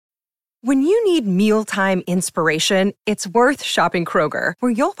When you need mealtime inspiration, it's worth shopping Kroger,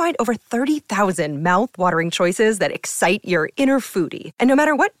 where you'll find over 30,000 mouth-watering choices that excite your inner foodie. And no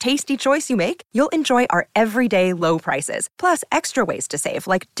matter what tasty choice you make, you'll enjoy our everyday low prices, plus extra ways to save,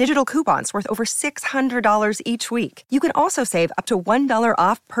 like digital coupons worth over $600 each week. You can also save up to $1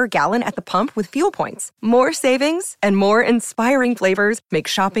 off per gallon at the pump with fuel points. More savings and more inspiring flavors make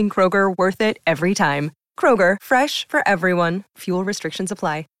shopping Kroger worth it every time. Kroger, fresh for everyone. Fuel restrictions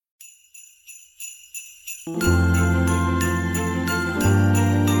apply.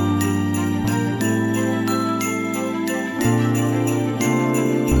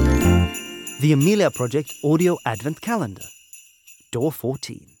 The Amelia Project Audio Advent Calendar. Door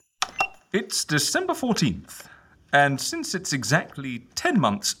 14. It's December 14th, and since it's exactly 10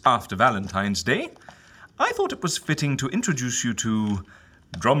 months after Valentine's Day, I thought it was fitting to introduce you to,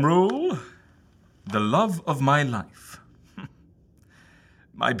 drumroll, the love of my life.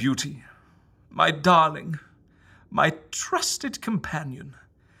 My beauty, my darling, my trusted companion,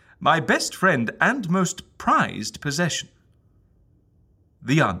 my best friend and most prized possession,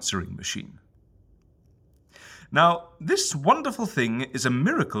 the answering machine. Now, this wonderful thing is a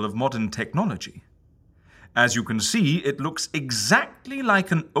miracle of modern technology. As you can see, it looks exactly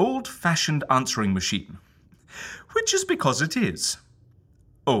like an old-fashioned answering machine, which is because it is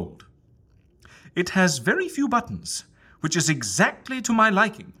old. It has very few buttons, which is exactly to my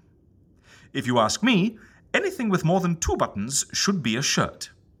liking. If you ask me, anything with more than 2 buttons should be a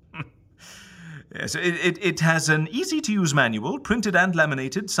shirt. Yes, it has an easy-to-use manual, printed and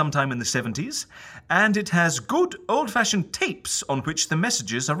laminated sometime in the 70s, and it has good old-fashioned tapes on which the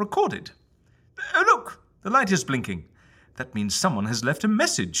messages are recorded. Oh, look, the light is blinking. That means someone has left a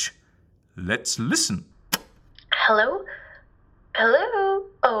message. Let's listen. Hello? Hello?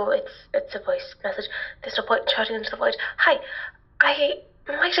 Oh, it's a voice message. There's no point in shouting into the void. Hi, I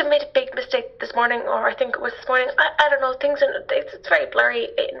might have made a big mistake this morning, or I think it was this morning. I don't know, it's very blurry.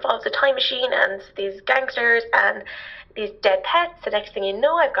 It involves a time machine and these gangsters and these dead pets. The next thing you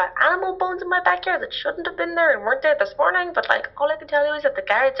know, I've got animal bones in my backyard that shouldn't have been there and weren't there this morning, but all I can tell you is that the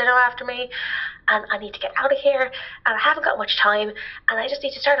guards are now after me and I need to get out of here and I haven't got much time and I just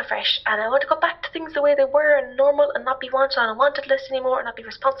need to start afresh and I want to go back to things the way they were and normal and not be wanted on a wanted list anymore and not be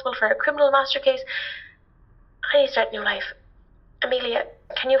responsible for a criminal master case. I need to start a new life. Amelia,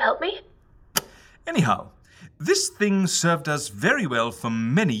 can you help me? Anyhow, this thing served us very well for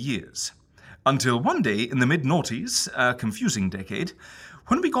many years. Until one day in the mid-noughties, a confusing decade,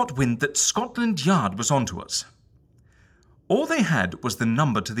 when we got wind that Scotland Yard was onto us. All they had was the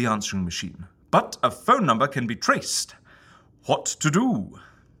number to the answering machine, but a phone number can be traced. What to do?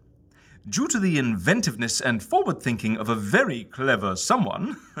 Due to the inventiveness and forward-thinking of a very clever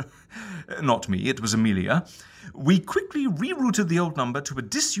someone, not me, it was Amelia, we quickly rerouted the old number to a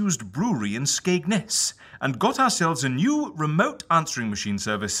disused brewery in Skegness and got ourselves a new remote answering machine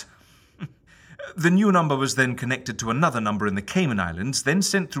service. The new number was then connected to another number in the Cayman Islands, then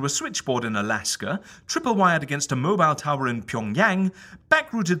sent through a switchboard in Alaska, triple-wired against a mobile tower in Pyongyang,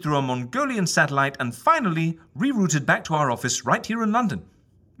 backrouted through a Mongolian satellite, and finally rerouted back to our office right here in London.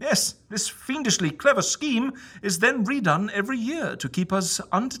 Yes, this fiendishly clever scheme is then redone every year to keep us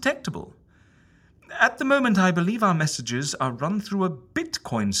undetectable. At the moment, I believe our messages are run through a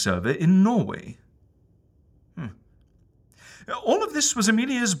Bitcoin server in Norway. All of this was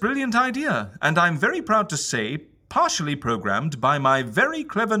Amelia's brilliant idea, and I'm very proud to say, partially programmed by my very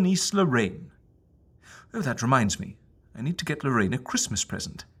clever niece Lorraine. Oh, that reminds me. I need to get Lorraine a Christmas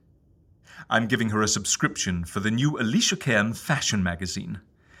present. I'm giving her a subscription for the new Alicia Cairn fashion magazine.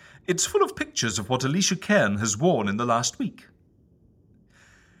 It's full of pictures of what Alicia Cairn has worn in the last week.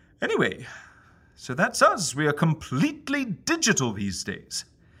 Anyway, so that's us. We are completely digital these days.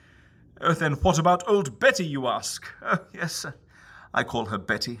 Oh, then what about old Betty, you ask? Oh, yes, I call her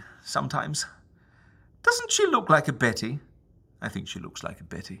Betty sometimes. Doesn't she look like a Betty? I think she looks like a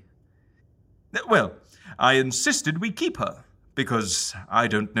Betty. Well, I insisted we keep her, because I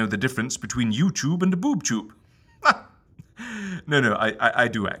don't know the difference between YouTube and a boob tube. No, I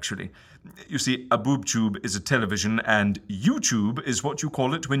do actually. You see, a boob tube is a television, and YouTube is what you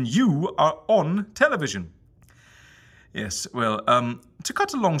call it when you are on television. Yes, well, to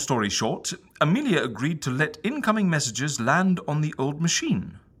cut a long story short, Amelia agreed to let incoming messages land on the old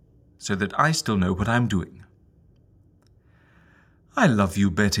machine, so that I still know what I'm doing. I love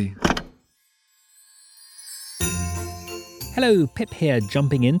you, Betty. Hello, Pip here,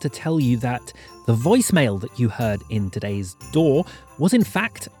 jumping in to tell you that the voicemail that you heard in today's door was in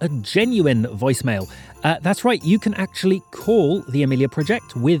fact a genuine voicemail. That's right, you can actually call the Amelia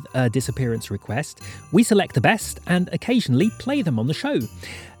Project with a disappearance request. We select the best and occasionally play them on the show.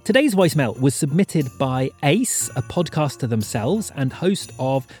 Today's voicemail was submitted by Ace, a podcaster themselves and host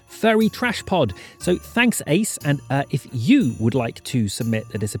of Furry Trash Pod. So thanks, Ace. And if you would like to submit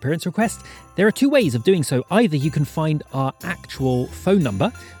a disappearance request, there are two ways of doing so. Either you can find our actual phone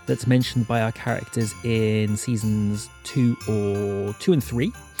number that's mentioned by our characters in seasons 2 and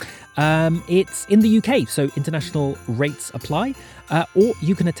 3. It's in the UK, so international rates apply. Or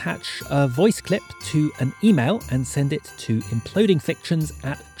you can attach a voice clip to an email and send it to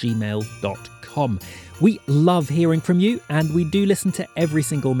implodingfictions@gmail.com. We love hearing from you, and we do listen to every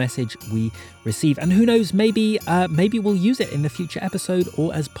single message we receive. And who knows, maybe we'll use it in a future episode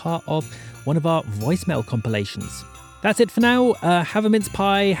or as part of one of our voicemail compilations. That's it for now. Have a mince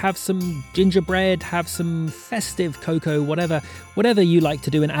pie, have some gingerbread, have some festive cocoa, whatever you like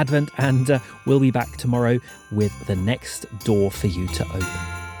to do in Advent, and we'll be back tomorrow with the next door for you to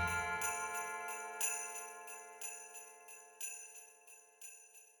open.